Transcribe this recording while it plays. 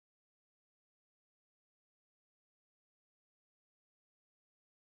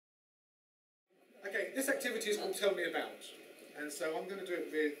Okay, this activity is called Tell Me About. And so I'm going to do it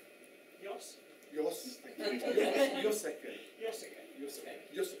with... Jos. Jos, thank you. Joseke. Joseke.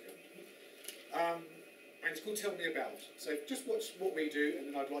 And it's called Tell Me About. So just watch what we do, and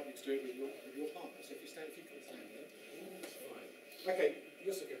then I'd like you to do it with your partner. So if you can stand there. That's fine. Okay,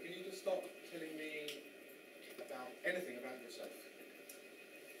 Joseke, can you just start telling me about anything about yourself?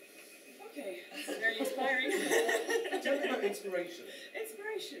 Okay, that's very inspiring. Tell me about inspiration.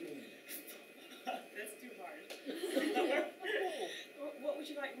 Inspiration? That's too hard. What would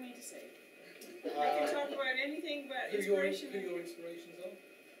you like me to say? I can talk about anything but inspiration. Who your inspirations are?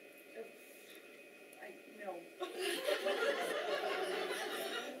 No.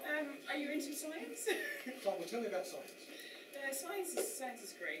 Are you into science? Well, tell me about science. Science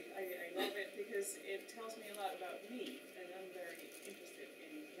is great. I love it because it tells me a lot about me, and I'm very interested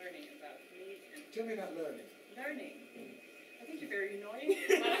in learning about me. And tell me about learning. Learning? I think you're very annoying.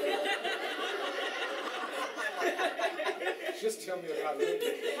 Just tell me about learning.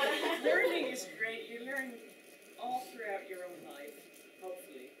 Learning is great. You learn all throughout your own life,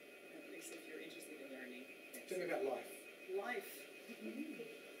 hopefully, at least if you're interested in learning. Tell me about life. Life?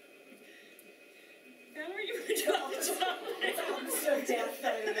 Valerie, you were talking. I'm so deaf, I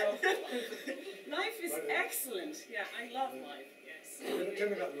don't know. Life is excellent. Yeah, I love life, yes. Tell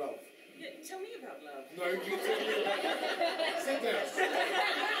me about love. Yeah, tell me about love. No, you tell me about love. Sit down.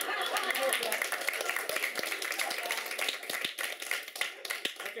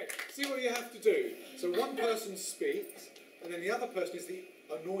 Okay, see what you have to do. So one person speaks, and then the other person is the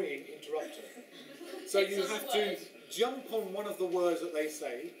annoying interrupter. So you have to jump on one of the words that they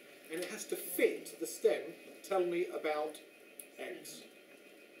say, and it has to fit the stem, tell me about X.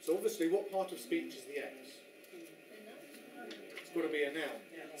 So obviously, what part of speech is the X? It's got to be a noun.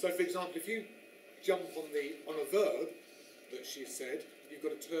 So for example, if you jump on a verb that she said, you've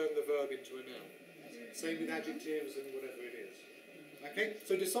got to turn the verb into a noun. Same with adjectives and whatever it is. Okay,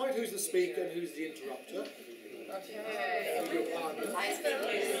 so decide who's the speaker and who's the interrupter. Okay. Your partner.